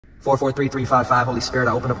443355, Holy Spirit,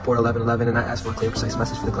 I open up a portal 1111 and I ask for a clear, precise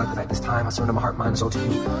message for the collective at this time. I surrender my heart, mind, and soul to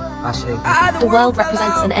you. Ase. The world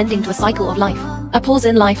represents an ending to a cycle of life, a pause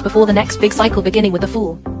in life before the next big cycle beginning with the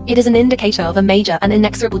Fool. It is an indicator of a major and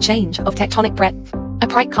inexorable change of tectonic breadth.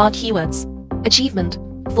 Upright card keywords: achievement,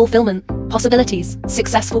 fulfillment, possibilities,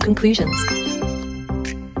 successful conclusions.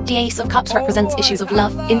 The Ace of Cups represents issues of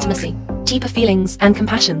love, intimacy, deeper feelings, and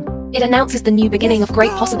compassion. It announces the new beginning of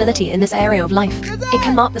great possibility in this area of life. It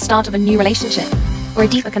can mark the start of a new relationship, or a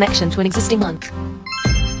deeper connection to an existing one.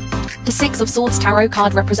 The Six of Swords tarot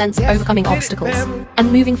card represents overcoming obstacles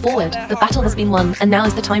and moving forward. The battle has been won, and now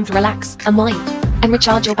is the time to relax, unwind, and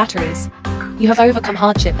recharge your batteries. You have overcome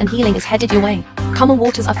hardship and healing is headed your way. Calmer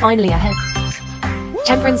waters are finally ahead.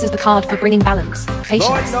 Temperance is the card for bringing balance,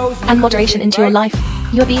 patience, and moderation into your life.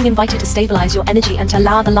 You are being invited to stabilize your energy and to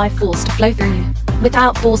allow the life force to flow through you,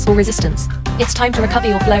 without force or resistance. It's time to recover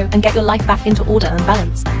your flow and get your life back into order and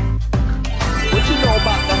balance. What you know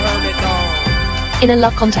about the Hermit, dog? In a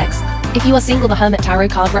love context, if you are single, the Hermit tarot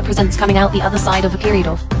card represents coming out the other side of a period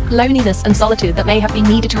of loneliness and solitude that may have been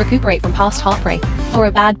needed to recuperate from past heartbreak or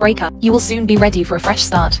a bad breakup. You will soon be ready for a fresh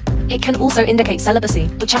start. It can also indicate celibacy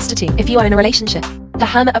or chastity if you are in a relationship. The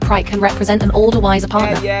Hermit upright can represent an older, wiser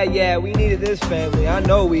partner. Yeah, we needed this, family. I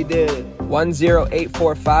know we did.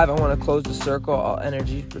 10845, I want to close the circle. All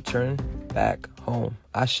energy return back home.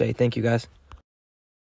 Ashe, thank you guys.